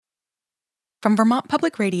From Vermont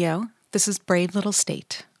Public Radio, this is Brave Little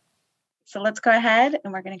State. So let's go ahead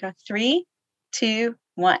and we're going to go 3, 2,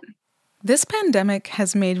 1. This pandemic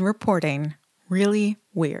has made reporting really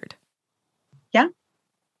weird. Yeah?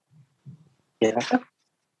 Yeah.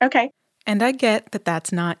 Okay. And I get that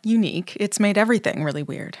that's not unique. It's made everything really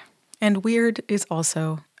weird. And weird is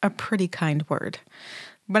also a pretty kind word.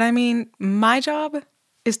 But I mean, my job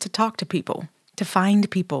is to talk to people, to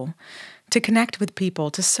find people, to connect with people,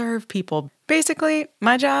 to serve people. Basically,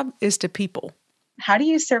 my job is to people. How do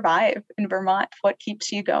you survive in Vermont? What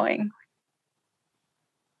keeps you going?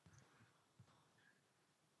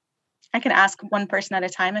 I can ask one person at a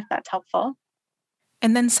time if that's helpful.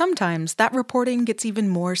 And then sometimes that reporting gets even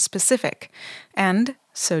more specific. And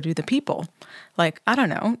so do the people. Like, I don't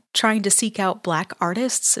know, trying to seek out Black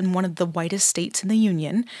artists in one of the whitest states in the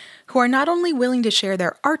Union who are not only willing to share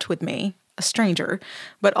their art with me, a stranger,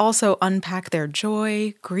 but also unpack their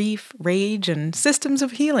joy, grief, rage, and systems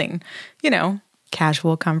of healing. You know,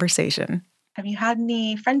 casual conversation. Have you had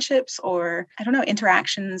any friendships or,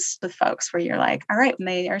 interactions with folks where you're like, all right,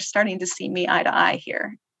 they are starting to see me eye to eye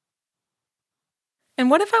here? And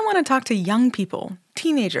what if I want to talk to young people,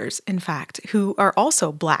 teenagers, in fact, who are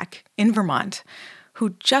also Black in Vermont,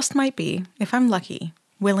 who just might be, if I'm lucky,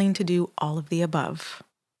 willing to do all of the above?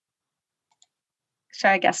 Should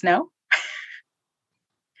I guess no?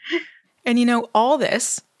 And you know, all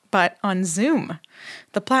this, but on Zoom,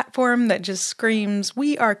 the platform that just screams,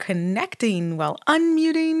 we are connecting while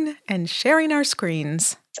unmuting and sharing our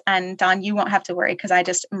screens. And Dawn, you won't have to worry because I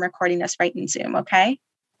just am recording this right in Zoom, okay?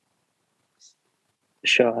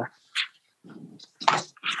 Sure.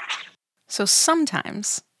 So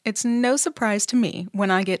sometimes it's no surprise to me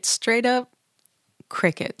when I get straight up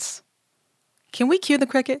crickets. Can we cue the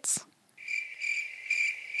crickets?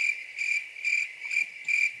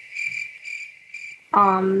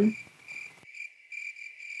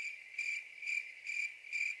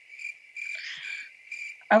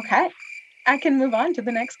 Okay. I can move on to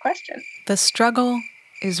the next question. The struggle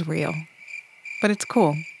is real, but it's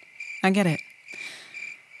cool. I get it.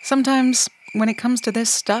 Sometimes when it comes to this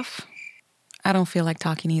stuff, I don't feel like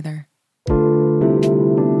talking either.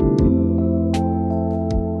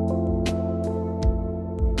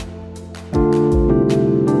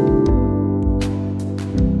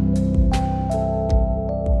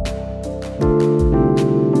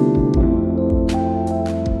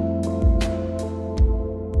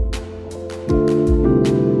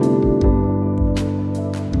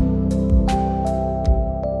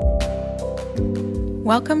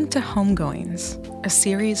 Welcome to Homegoings, a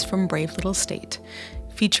series from Brave Little State,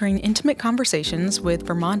 featuring intimate conversations with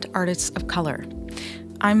Vermont artists of color.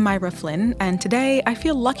 I'm Myra Flynn, and today I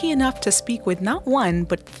feel lucky enough to speak with not one,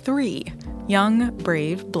 but 3 young,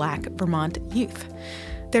 brave, Black Vermont youth.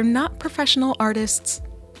 They're not professional artists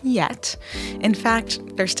yet. In fact,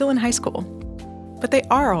 they're still in high school. But they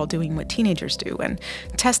are all doing what teenagers do and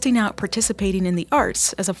testing out participating in the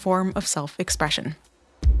arts as a form of self-expression.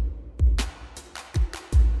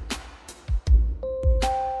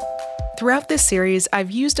 Throughout this series,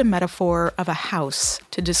 I've used a metaphor of a house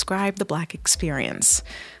to describe the Black experience.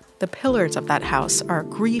 The pillars of that house are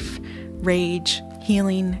grief, rage,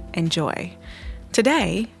 healing, and joy.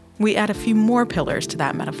 Today, we add a few more pillars to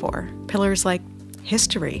that metaphor. Pillars like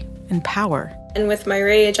history and power. And with my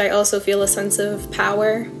rage, I also feel a sense of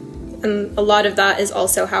power. And a lot of that is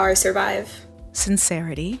also how I survive.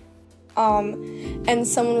 Sincerity. And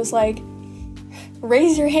someone was like,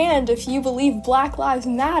 raise your hand if you believe Black Lives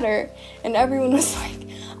Matter. And everyone was like,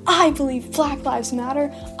 I believe Black Lives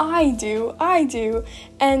Matter. I do.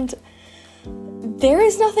 And there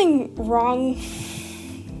is nothing wrong.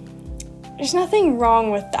 There's nothing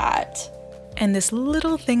wrong with that. And this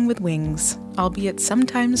little thing with wings, albeit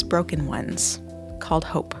sometimes broken ones, called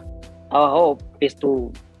hope. Our hope is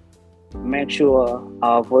to make sure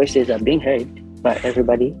our voices are being heard by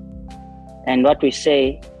everybody. And what we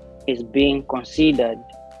say is being considered.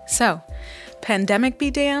 So, pandemic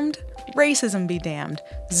be damned, racism be damned,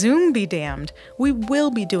 Zoom be damned, we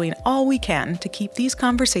will be doing all we can to keep these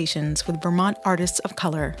conversations with Vermont artists of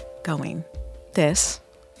color going. This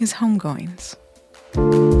is Homegoings.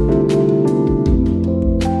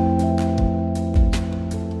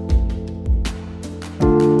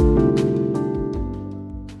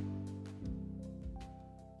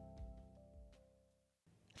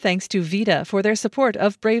 Thanks to VITA for their support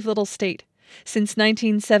of Brave Little State. Since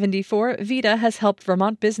 1974, VITA has helped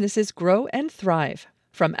Vermont businesses grow and thrive.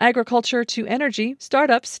 From agriculture to energy,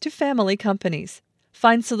 startups to family companies.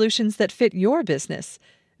 Find solutions that fit your business.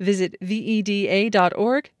 Visit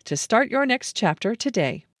VEDA.org to start your next chapter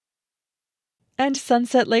today. And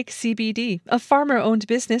Sunset Lake CBD, a farmer-owned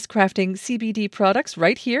business crafting CBD products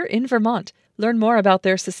right here in Vermont. Learn more about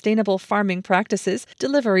their sustainable farming practices,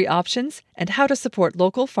 delivery options, and how to support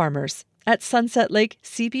local farmers at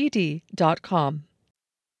sunsetlakecbd.com.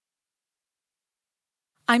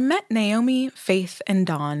 I met Naomi, Faith, and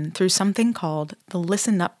Dawn through something called the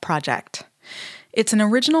Listen Up Project. It's an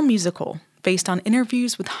original musical based on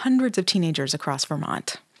interviews with hundreds of teenagers across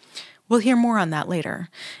Vermont. We'll hear more on that later.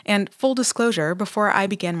 And full disclosure, before I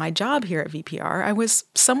began my job here at VPR, I was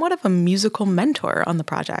somewhat of a musical mentor on the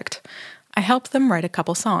project. I helped them write a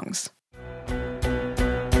couple songs.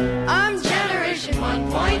 I'm Generation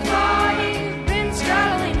 1.5, been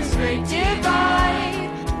straddling this great divide.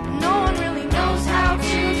 No one really knows how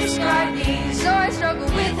to describe me, so I struggle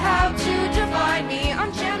with how to divide me.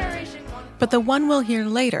 I'm Generation 1. But the one we'll hear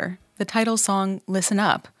later, the title song, Listen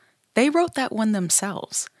Up, they wrote that one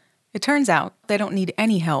themselves. It turns out they don't need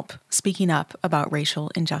any help speaking up about racial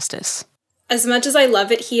injustice. As much as I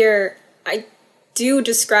love it here, I do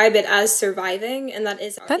describe it as surviving, and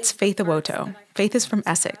that's Faith Awoto. Faith is from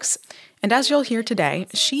Essex. And as you'll hear today,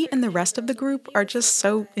 she and the rest of the group are just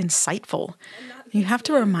so insightful. You have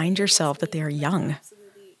to remind yourself that they are young.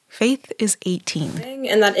 Faith is 18.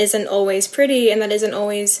 And that isn't always pretty, and that isn't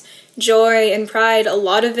always joy and pride. A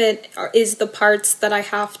lot of it is the parts that I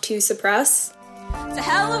have to suppress. To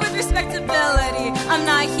hell with respectability, I'm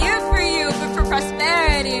not here for you, but for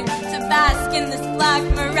prosperity. To bask in this black,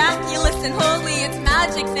 miraculous and holy, it's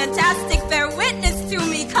magic, fantastic, bear witness to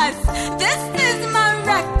me, cause this is my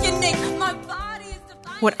reckoning, my body is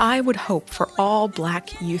divine. What I would hope for all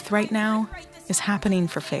Black youth right now is happening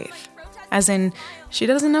for Faith. As in, she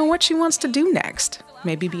doesn't know what she wants to do next.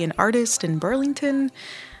 Maybe be an artist in Burlington.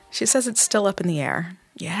 She says it's still up in the air.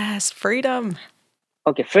 Yes, freedom.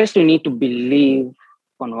 Okay, first we need to believe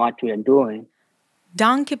on what we are doing.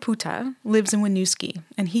 Don Kiputa lives in Winooski,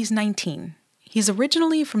 and he's 19. He's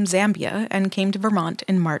originally from Zambia and came to Vermont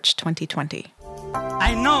in March 2020.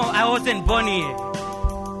 I know I wasn't born here,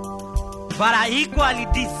 but I equally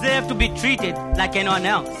deserve to be treated like anyone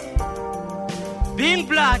else. Being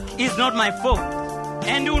Black is not my fault,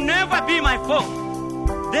 and will never be my fault.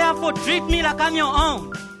 Therefore, treat me like I'm your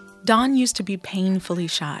own. Don used to be painfully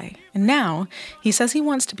shy, and now he says he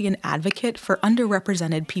wants to be an advocate for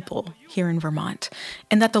underrepresented people here in Vermont,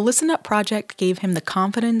 and that the Listen Up Project gave him the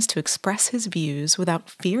confidence to express his views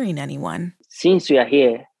without fearing anyone. Since we are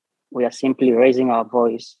here, we are simply raising our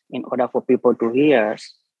voice in order for people to hear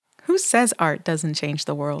us. Who says art doesn't change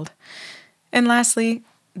the world? And lastly,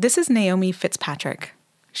 this is Naomi Fitzpatrick.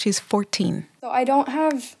 She's 14. So I don't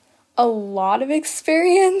have a lot of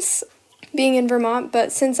experience being in Vermont, but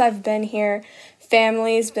since I've been here,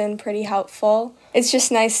 family's been pretty helpful. It's just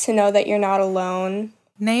nice to know that you're not alone.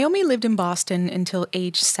 Naomi lived in Boston until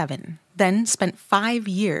age 7, then spent 5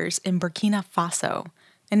 years in Burkina Faso,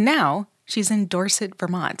 and now she's in Dorset,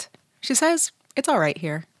 Vermont. She says it's all right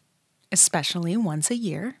here, especially once a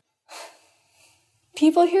year.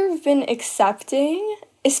 People here have been accepting,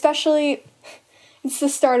 especially it's the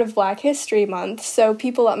start of Black History Month, so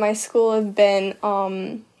people at my school have been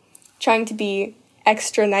trying to be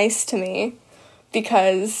extra nice to me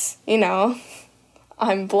because,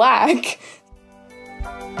 I'm Black.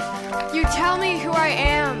 You tell me who I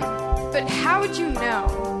am, but how would you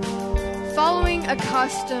know? Following a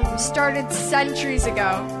custom started centuries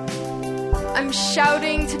ago. I'm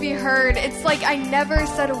shouting to be heard. It's like I never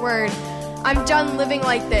said a word. I'm done living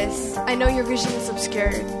like this. I know your vision is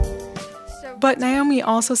obscured. But Naomi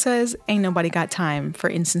also says ain't nobody got time for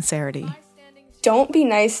insincerity. Don't be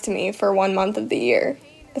nice to me for 1 month of the year.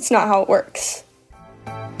 That's not how it works.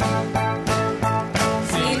 See,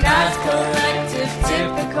 that's collective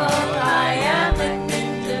typical. I am an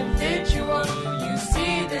individual. You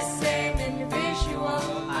see the same individual.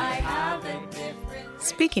 I have a different...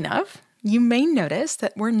 Speaking of, you may notice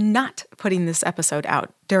that we're not putting this episode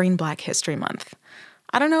out during Black History Month.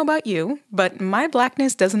 I don't know about you, but my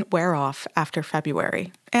Blackness doesn't wear off after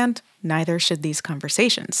February, and neither should these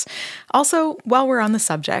conversations. Also, while we're on the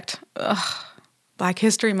subject, Black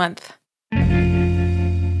History Month.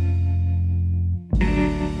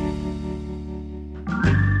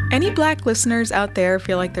 Any Black listeners out there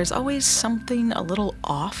feel like there's always something a little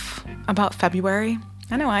off about February?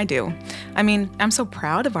 I know I do. I mean, I'm so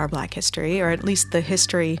proud of our Black history, or at least the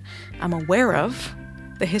history I'm aware of.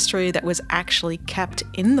 The history that was actually kept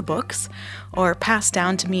in the books or passed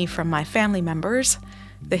down to me from my family members,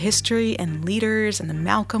 the history and leaders and the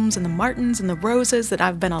Malcolms and the Martins and the Roses that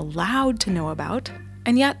I've been allowed to know about.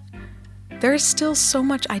 And yet, there is still so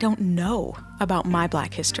much I don't know about my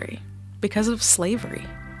Black history because of slavery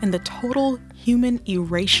and the total human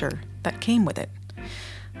erasure that came with it.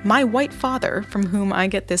 My white father, from whom I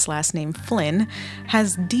get this last name Flynn,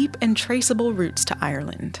 has deep and traceable roots to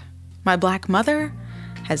Ireland. My black mother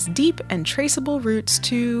has deep and traceable roots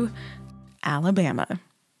to Alabama.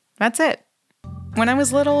 That's it. When I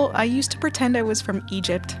was little, I used to pretend I was from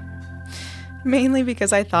Egypt, mainly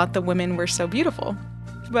because I thought the women were so beautiful.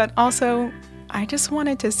 But also, I just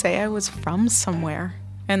wanted to say I was from somewhere,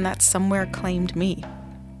 and that somewhere claimed me.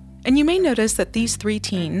 And you may notice that these three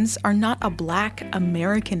teens are not a Black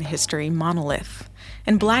American history monolith,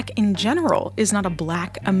 and Black in general is not a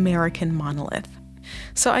Black American monolith.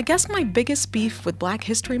 So I guess my biggest beef with Black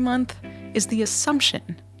History Month is the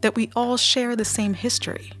assumption that we all share the same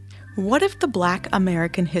history. What if the Black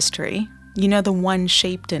American history, the one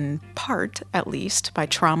shaped in part, at least, by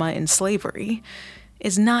trauma and slavery,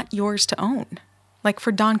 is not yours to own? Like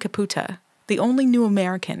for Don Caputa, the only new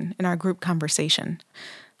American in our group conversation.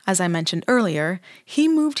 As I mentioned earlier, he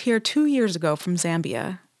moved here 2 years ago from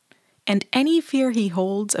Zambia, and any fear he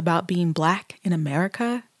holds about being Black in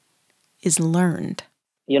America is learned.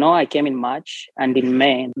 I came in March, and in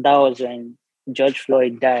May, that was when George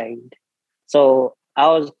Floyd died. So I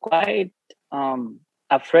was quite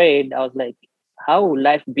afraid. I was like, how will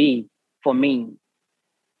life be for me?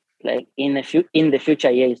 Like in the future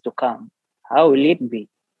years to come, how will it be?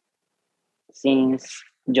 Since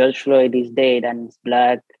George Floyd is dead and is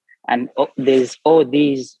Black, and there's all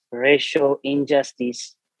these racial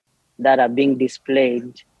injustice that are being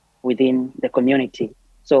displayed within the community.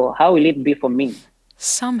 So how will it be for me?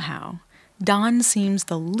 Somehow, Don seems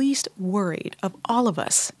the least worried of all of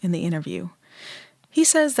us in the interview. He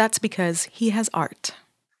says that's because he has art.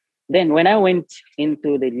 Then when I went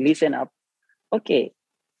into the listen up, okay,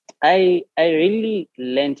 I really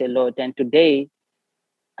learned a lot. And today,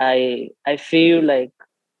 I feel like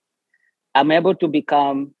I'm able to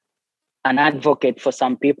become an advocate for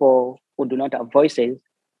some people who do not have voices,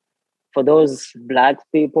 for those Black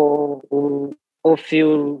people who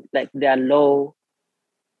feel like they are low,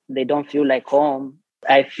 they don't feel like home.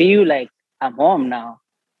 I feel like I'm home now,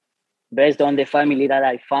 based on the family that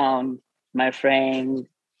I found, my friends,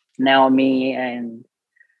 Naomi and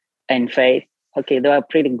Faith. Okay, they were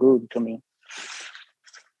pretty good to me.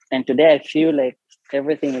 And today I feel like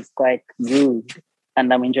everything is quite good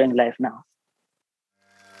and I'm enjoying life now.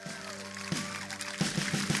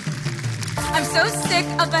 I'm so sick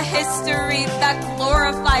of a history that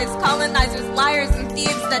glorifies colonizers, liars, and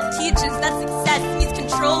thieves, that teaches that success needs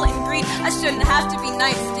control and greed. I shouldn't have to be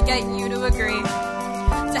nice to get you to agree.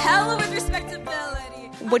 To hell with respectability.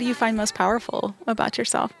 What do you find most powerful about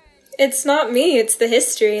yourself? It's not me, it's the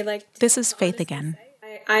history. This is Faith again.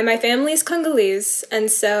 My family's Congolese,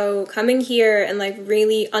 and so coming here and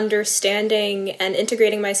really understanding and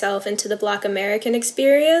integrating myself into the Black American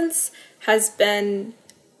experience has been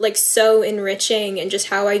so enriching in just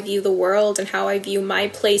how I view the world and how I view my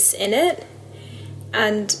place in it.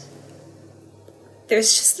 And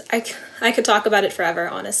there's just, I could talk about it forever,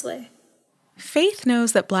 honestly. Faith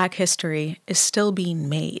knows that Black history is still being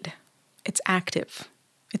made. It's active.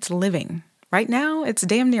 It's living. Right now, it's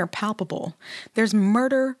damn near palpable. There's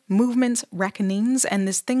murder, movements, reckonings, and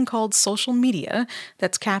this thing called social media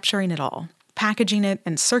that's capturing it all, packaging it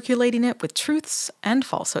and circulating it with truths and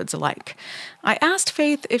falsehoods alike. I asked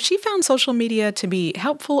Faith if she found social media to be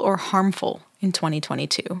helpful or harmful in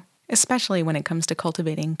 2022, especially when it comes to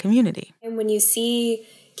cultivating community. And when you see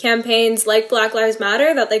campaigns like Black Lives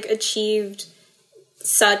Matter that achieved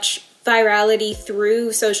such virality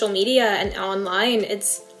through social media and online,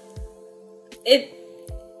 it's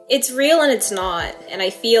real and it's not. And I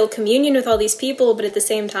feel communion with all these people, but at the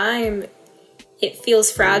same time, it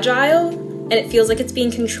feels fragile and it feels like it's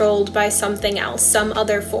being controlled by something else, some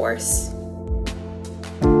other force.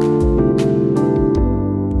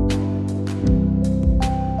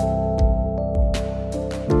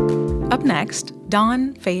 Up next,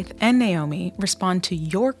 Don, Faith, and Naomi respond to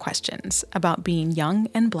your questions about being young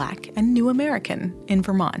and Black and New American in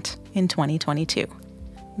Vermont in 2022.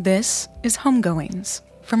 This is Homegoings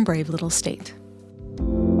from Brave Little State.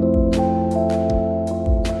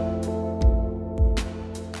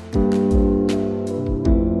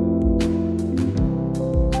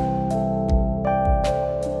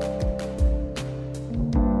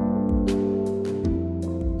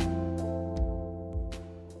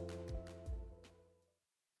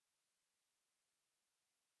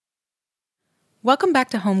 Welcome back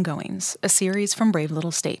to Homegoings, a series from Brave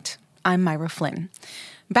Little State. I'm Myra Flynn.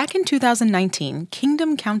 Back in 2019,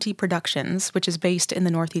 Kingdom County Productions, which is based in the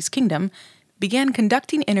Northeast Kingdom, began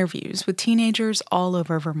conducting interviews with teenagers all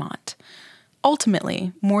over Vermont.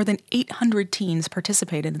 Ultimately, more than 800 teens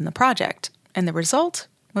participated in the project, and the result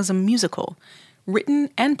was a musical, written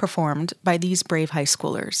and performed by these brave high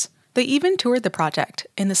schoolers. They even toured the project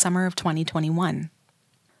in the summer of 2021.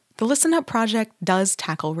 The Listen Up project does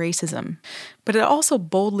tackle racism, but it also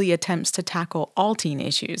boldly attempts to tackle all teen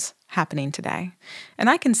issues happening today. And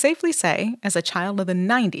I can safely say, as a child of the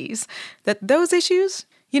 90s, that those issues,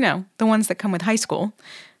 the ones that come with high school,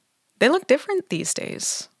 they look different these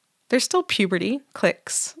days. There's still puberty,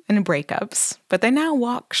 cliques, and breakups, but they now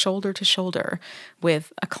walk shoulder to shoulder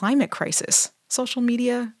with a climate crisis, social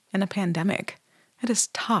media, and a pandemic. It is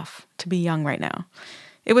tough to be young right now.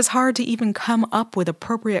 It was hard to even come up with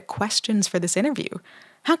appropriate questions for this interview.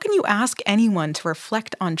 How can you ask anyone to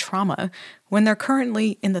reflect on trauma when they're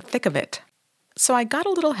currently in the thick of it? So I got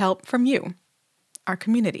a little help from you, our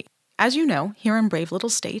community. As you know, here in Brave Little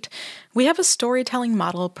State, we have a storytelling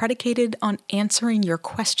model predicated on answering your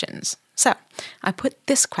questions. So I put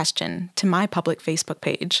this question to my public Facebook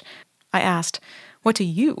page. I asked, what do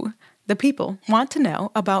you, the people, want to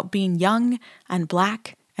know about being young and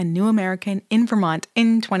Black and New American in Vermont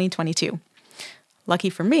in 2022? Lucky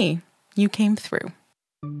for me, you came through.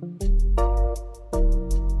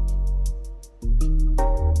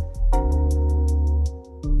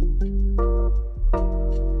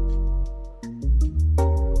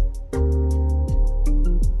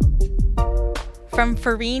 From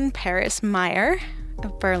Farine Paris Meyer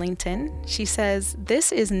of Burlington, she says,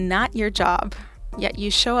 this is not your job, yet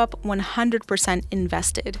you show up 100%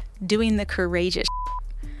 invested, doing the courageous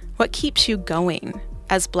shit. What keeps you going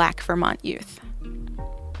as Black Vermont youth?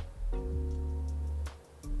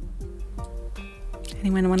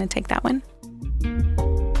 Anyone want to take that one?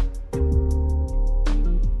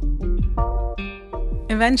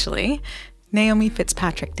 Eventually, Naomi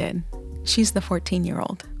Fitzpatrick did. She's the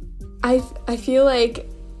 14-year-old. I feel like,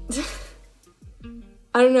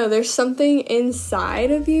 I don't know, there's something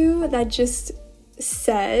inside of you that just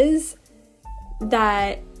says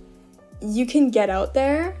that you can get out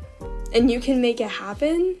there and you can make it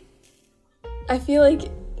happen. I feel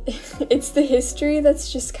like it's the history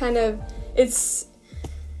that's just kind of, it's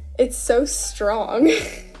so strong.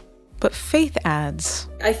 But Faith adds,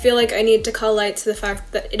 I feel like I need to call light to the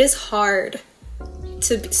fact that it is hard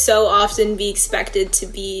to so often be expected to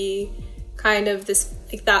be kind of this,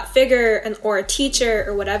 like, that figure or a teacher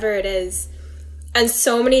or whatever it is. And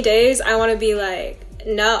so many days I want to be like,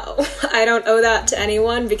 no, I don't owe that to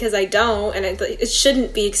anyone because I don't, and it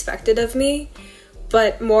shouldn't be expected of me.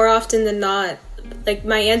 But more often than not, like,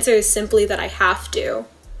 my answer is simply that I have to.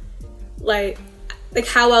 Like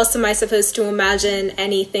how else am I supposed to imagine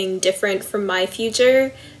anything different from my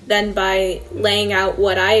future than by laying out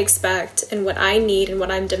what I expect and what I need and what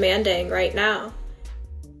I'm demanding right now?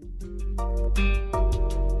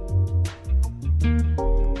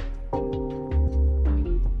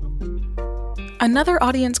 Another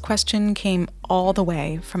audience question came all the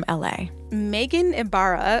way from LA. Megan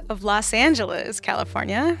Ibarra of Los Angeles,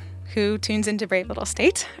 California, who tunes into Brave Little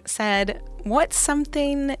State, said, what's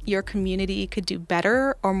something your community could do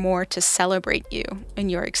better or more to celebrate you in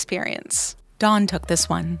your experience? Don took this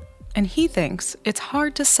one, and he thinks it's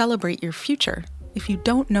hard to celebrate your future if you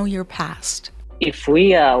don't know your past. If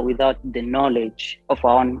we are without the knowledge of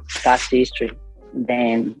our own past history,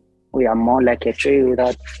 then we are more like a tree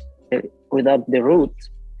without the roots.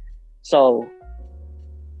 So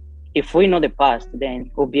if we know the past, then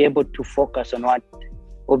we'll be able to focus on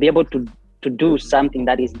we'll be able to do something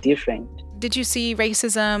that is different. Did you see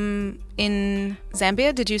racism in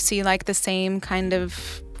Zambia? Did you see like the same kind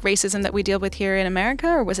of racism that we deal with here in America,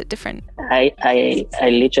 or was it different? I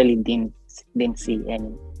literally didn't see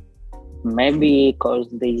any. Maybe because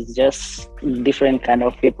there's just different kind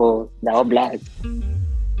of people that are Black.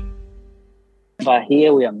 But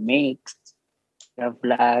here we are mixed. We have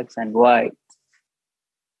Blacks and whites.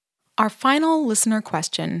 Our final listener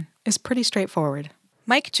question is pretty straightforward.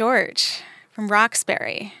 Mike George from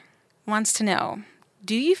Roxbury wants to know,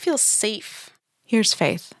 do you feel safe? Here's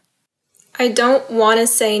Faith. I don't want to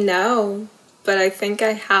say no, but I think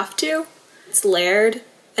I have to. It's layered,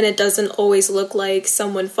 and it doesn't always look like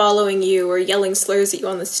someone following you or yelling slurs at you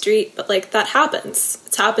on the street, but like that happens.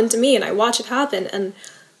 It's happened to me, and I watch it happen, and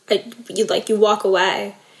you walk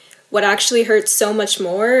away. What actually hurts so much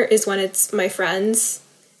more is when it's my friends,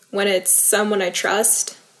 when it's someone I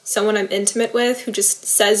trust, someone I'm intimate with who just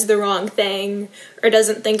says the wrong thing or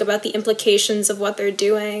doesn't think about the implications of what they're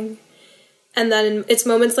doing. And then it's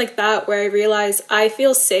moments like that where I realize I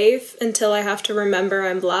feel safe until I have to remember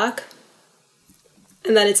I'm Black.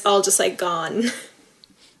 And then it's all just like gone.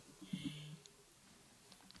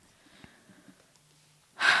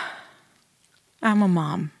 I'm a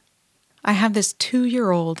mom. I have this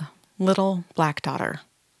 2-year-old little Black daughter.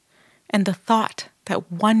 and the thought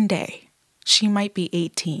that one day she might be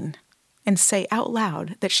 18 and say out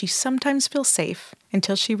loud that she sometimes feels safe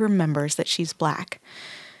until she remembers that she's Black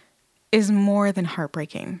is more than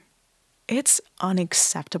heartbreaking. It's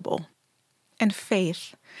unacceptable. And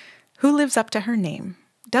Faith, who lives up to her name,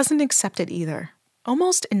 doesn't accept it either,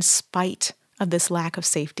 almost in spite of this lack of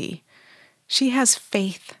safety. She has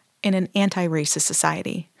faith in an anti-racist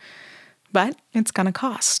society, but it's gonna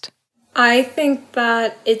cost. I think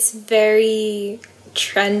that it's very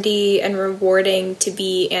trendy and rewarding to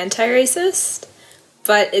be anti-racist,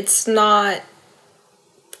 but it's not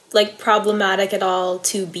problematic at all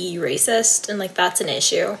to be racist, and that's an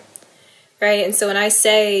issue, right? And so when I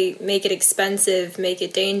say make it expensive, make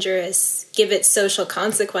it dangerous, give it social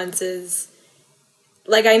consequences,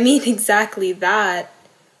 I mean exactly that.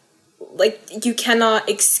 You cannot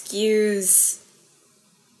excuse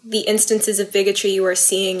the instances of bigotry you are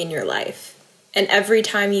seeing in your life. And every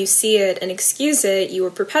time you see it and excuse it, you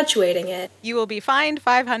are perpetuating it. You will be fined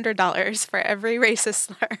 $500 for every racist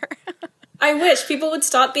slur. I wish people would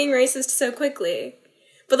stop being racist so quickly.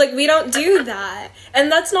 But, we don't do that.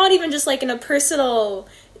 And that's not even just, in a personal,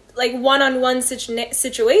 one-on-one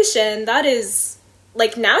situation. That is,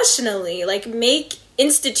 nationally. Make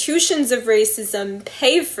institutions of racism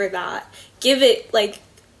pay for that. Give it,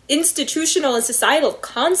 institutional and societal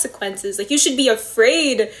consequences. You should be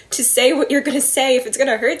afraid to say what you're going to say if it's going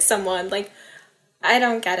to hurt someone. I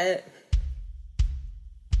don't get it.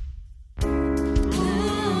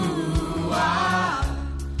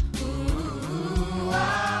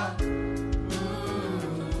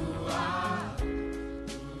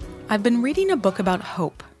 I've been reading a book about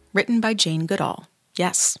hope, written by Jane Goodall.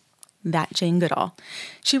 Yes, that Jane Goodall.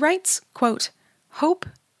 She writes, quote, "Hope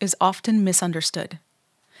is often misunderstood.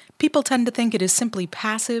 People tend to think it is simply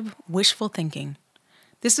passive, wishful thinking.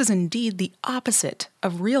 This is indeed the opposite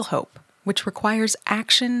of real hope, which requires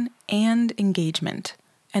action and engagement.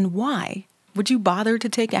 And why would you bother to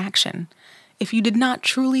take action if you did not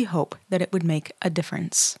truly hope that it would make a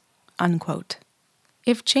difference?" Unquote.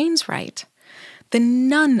 If Jane's right, then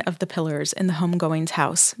none of the pillars in the Homegoings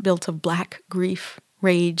house, built of Black grief,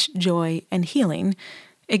 rage, joy, and healing,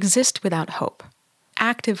 exist without hope.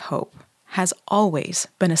 Active hope has always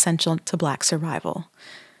been essential to Black survival.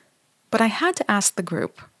 But I had to ask the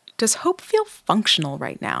group, does hope feel functional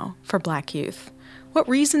right now for Black youth? What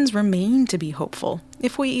reasons remain to be hopeful,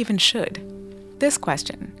 if we even should? This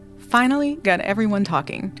question finally got everyone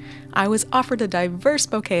talking. I was offered a diverse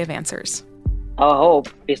bouquet of answers. Our hope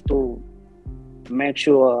is to make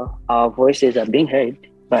sure our voices are being heard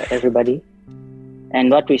by everybody, and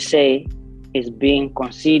what we say is being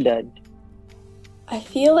considered. I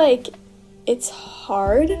feel like it's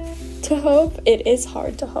hard to hope. It is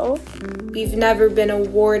hard to hope. We've never been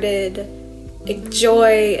awarded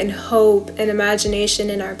joy and hope and imagination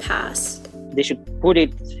in our past. They should put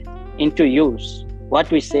it into use. What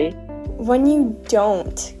we say. When you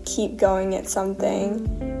don't keep going at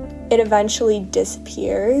something, it eventually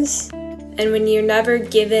disappears. And when you're never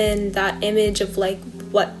given that image of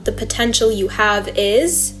what the potential you have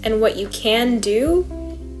is and what you can do,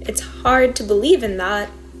 it's hard to believe in that.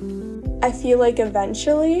 I feel like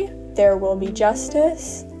eventually there will be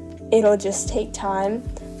justice. It'll just take time,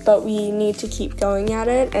 but we need to keep going at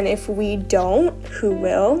it. And if we don't, who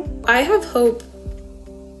will? I have hope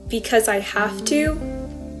because I have to,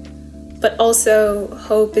 but also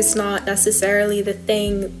hope is not necessarily the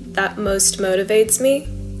thing that most motivates me.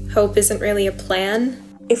 Hope isn't really a plan.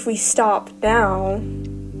 If we stop now,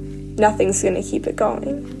 nothing's going to keep it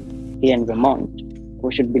going. Here in Vermont,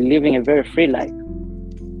 we should be living a very free life.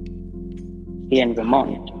 Here in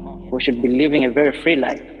Vermont, we should be living a very free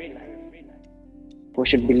life. We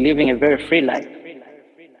should be living a very free life.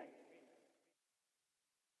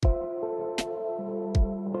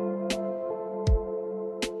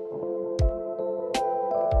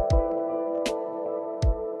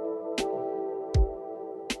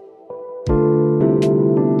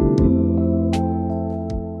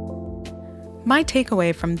 My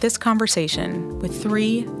takeaway from this conversation with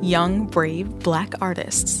 3 young, brave Black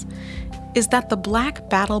artists is that the Black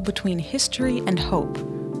battle between history and hope,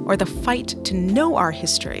 or the fight to know our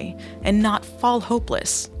history and not fall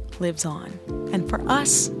hopeless, lives on. And for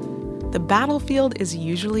us, the battlefield is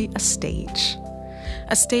usually a stage.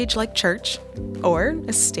 A stage like church, or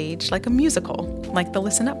a stage like a musical, like the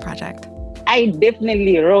Listen Up Project. I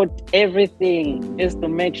definitely wrote everything just to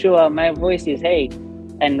make sure my voice is heard,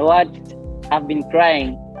 and what I've been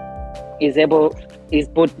crying is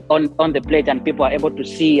put on the plate, and people are able to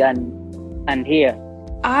see and hear.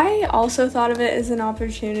 I also thought of it as an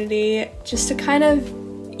opportunity just to kind of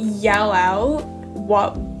yell out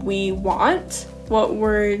what we want, what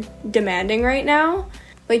we're demanding right now.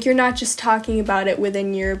 Like, you're not just talking about it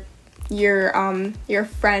within your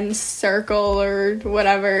friend's circle or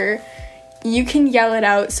whatever. You can yell it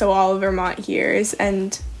out so all of Vermont hears,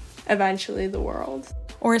 and eventually the world.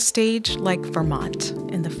 Or a stage like Vermont,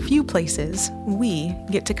 in the few places we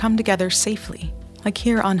get to come together safely, like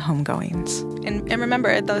here on Homegoings. And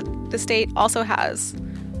remember, the state also has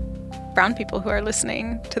brown people who are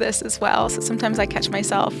listening to this as well. So sometimes I catch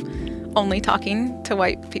myself only talking to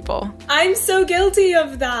white people. I'm so guilty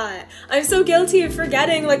of that. I'm so guilty of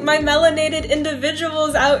forgetting, like, my melanated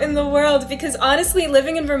individuals out in the world, because honestly,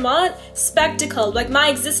 living in Vermont, spectacle. Like, my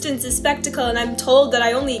existence is spectacle, and I'm told that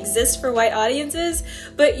I only exist for white audiences.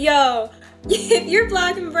 But yo, if you're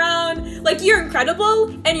black and brown, like, you're incredible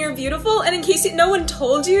and you're beautiful, and in case no one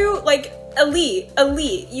told you, like, elite,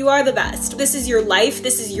 you are the best. This is your life,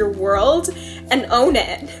 this is your world, and own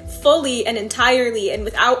it fully and entirely and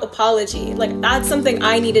without apology. Like, that's something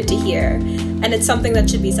I needed to hear, and it's something that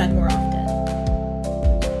should be said more often.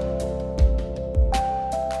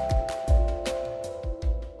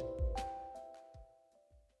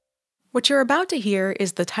 What you're about to hear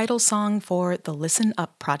is the title song for the Listen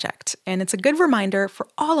Up Project, and it's a good reminder for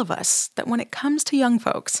all of us that when it comes to young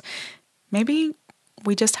folks, maybe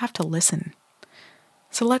we just have to listen.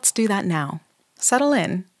 So let's do that now. Settle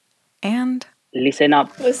in and listen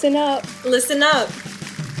up. Listen up. Listen up.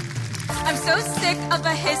 I'm so sick of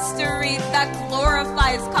a history that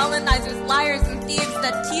glorifies colonizers, liars, and thieves,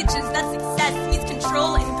 that teaches that success means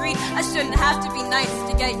control and greed. I shouldn't have to be nice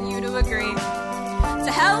to get you to agree.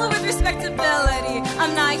 To hell with respectability,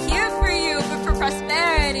 I'm not here for you, but for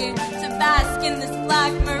prosperity. To bask in this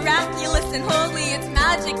black, miraculous and holy, it's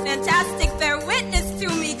magic, fantastic, bear witness to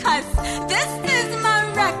me, cause this is my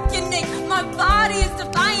reckoning. My body is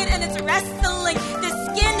defiant and it's wrestling. The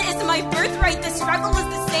skin is my birthright, the struggle is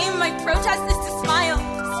the same. My protest is to smile,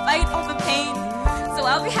 despite all the pain. So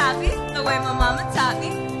I'll be happy, the way my mama taught me.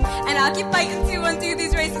 And I'll keep fighting to undo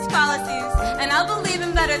these racist policies. And I'll believe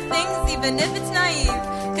in better things, even if it's naive.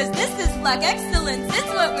 Cause this is black excellence, it's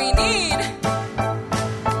what we need.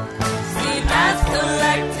 Seen as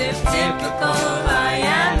collective, typical, I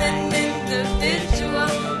am an individual.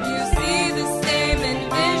 You see the same in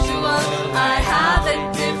visual, I have a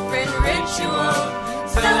different ritual.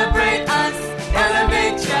 Celebrate us,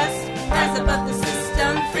 elevate trust. Rise above the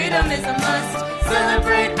system, freedom is a must.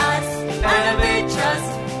 Celebrate us, elevate trust.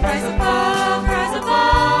 Rise above, rise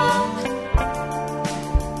above.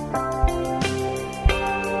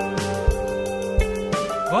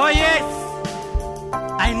 Oh yes,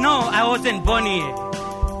 I know I wasn't born here,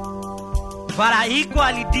 but I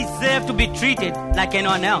equally deserve to be treated like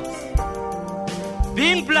anyone else.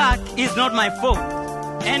 Being black is not my fault,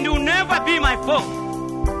 and will never be my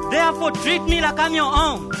fault. Therefore, treat me like I'm your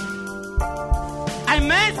own. I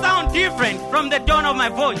may sound different from the tone of my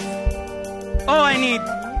voice. All I need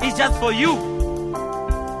is just for you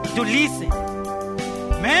to listen.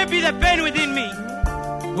 Maybe the pain within me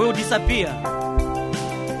will disappear.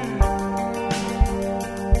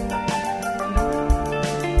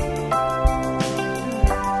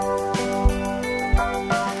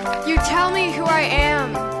 You tell me who I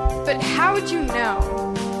am, but how would you know?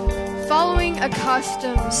 Following a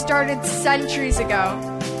custom started centuries ago.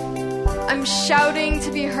 I'm shouting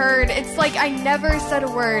to be heard. It's like I never said a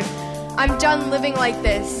word. I'm done living like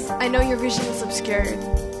this. I know your vision is obscured.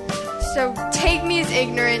 So take me as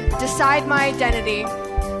ignorant, decide my identity.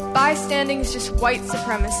 Bystanding is just white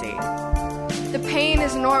supremacy. The pain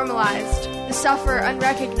is normalized, the suffer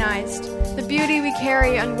unrecognized, the beauty we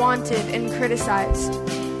carry unwanted and criticized.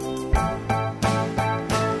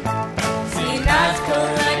 Seen as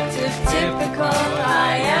collective, typical,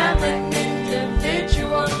 I am an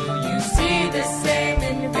individual. You see the same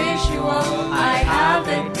in visual, I have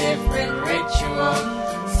a different ritual.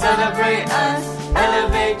 Celebrate us,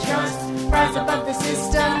 elevate trust. Rise above the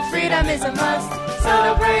system, freedom is a must.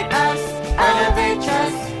 Celebrate us, elevate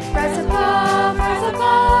trust. Rise above, rise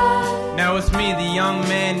above. Now it's me, the young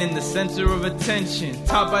man in the center of attention.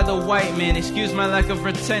 Taught by the white man, excuse my lack of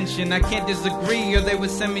retention. I can't disagree or they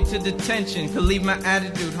would send me to detention. Could leave my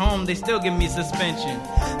attitude home, they still give me suspension.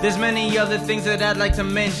 There's many other things that I'd like to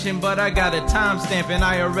mention, but I got a timestamp and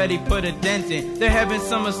I already put a dent in. There have been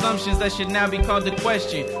some assumptions that should now be called to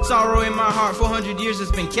question. Sorrow in my heart, 400 years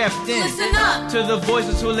has been kept in. Listen up. To the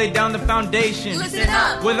voices who laid down the foundation. Listen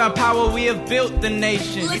up. With our power we have built the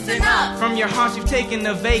nation. Listen up. From your hearts you've taken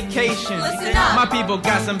a vacation. Listen up. My people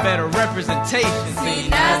got some better representation.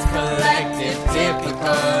 Seen as collective, typical,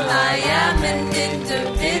 I am an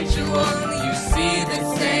individual. You see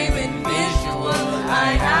the same in visual,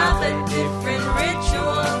 I have a different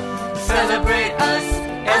ritual. Celebrate us,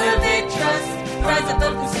 elevate trust, rise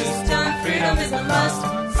above the system, freedom is a must.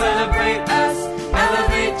 Celebrate us,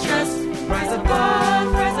 elevate trust, rise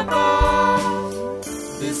above, rise above.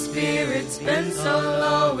 The spirit's been so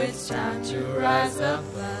low, it's time to rise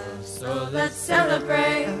above. So let's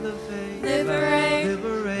celebrate, liberate,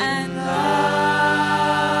 and love.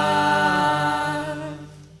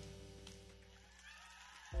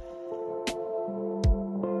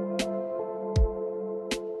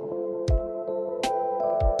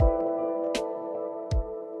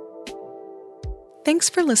 Thanks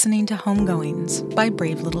for listening to Homegoings by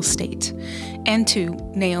Brave Little State, and to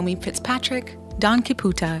Naomi Fitzpatrick, Don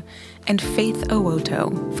Kiputa, and Faith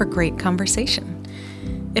Owoto for great conversation.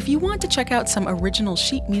 If you want to check out some original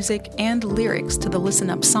sheet music and lyrics to the Listen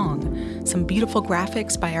Up song, some beautiful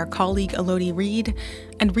graphics by our colleague Elodie Reed,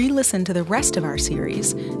 and re-listen to the rest of our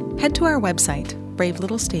series, head to our website,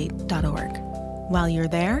 bravelittlestate.org. While you're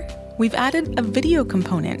there, we've added a video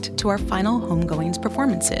component to our final Homegoings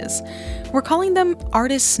performances. We're calling them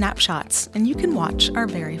Artist Snapshots, and you can watch our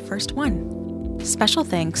very first one. Special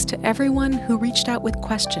thanks to everyone who reached out with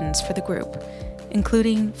questions for the group,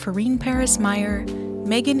 including Farine Paris-Meyer,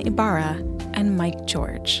 Megan Ibarra, and Mike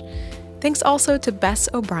George. Thanks also to Bess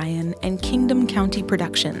O'Brien and Kingdom County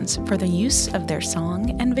Productions for the use of their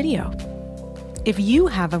song and video. If you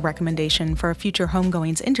have a recommendation for a future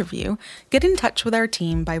Homegoings interview, get in touch with our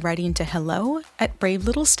team by writing to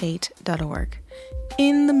hello@bravelittlestate.org.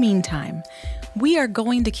 In the meantime, we are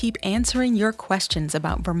going to keep answering your questions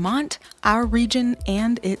about Vermont, our region,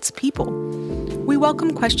 and its people. We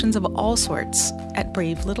welcome questions of all sorts at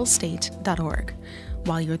bravelittlestate.org.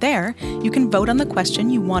 While you're there, you can vote on the question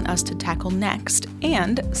you want us to tackle next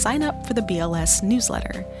and sign up for the BLS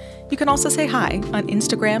newsletter. You can also say hi on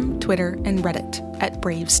Instagram, Twitter, and Reddit at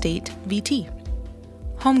BraveStateVT.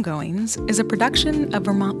 Homegoings is a production of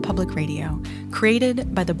Vermont Public Radio,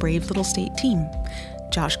 created by the Brave Little State team.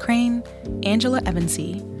 Josh Crane, Angela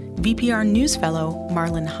Evansy, VPR News Fellow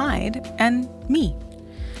Marlon Hyde, and me.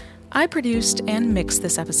 I produced and mixed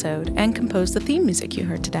this episode and composed the theme music you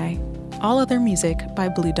heard today. All other music by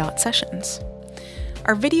Blue Dot Sessions.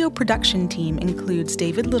 Our video production team includes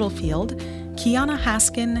David Littlefield, Kiana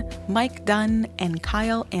Haskin, Mike Dunn, and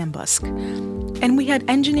Kyle Ambusk. And we had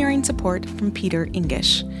engineering support from Peter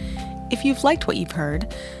Engish. If you've liked what you've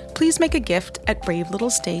heard, please make a gift at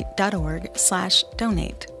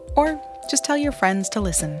bravelittlestate.org/donate, or just tell your friends to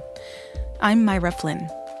listen. I'm Myra Flynn.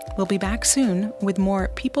 We'll be back soon with more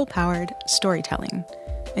people-powered storytelling.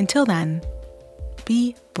 Until then,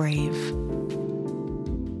 be brave.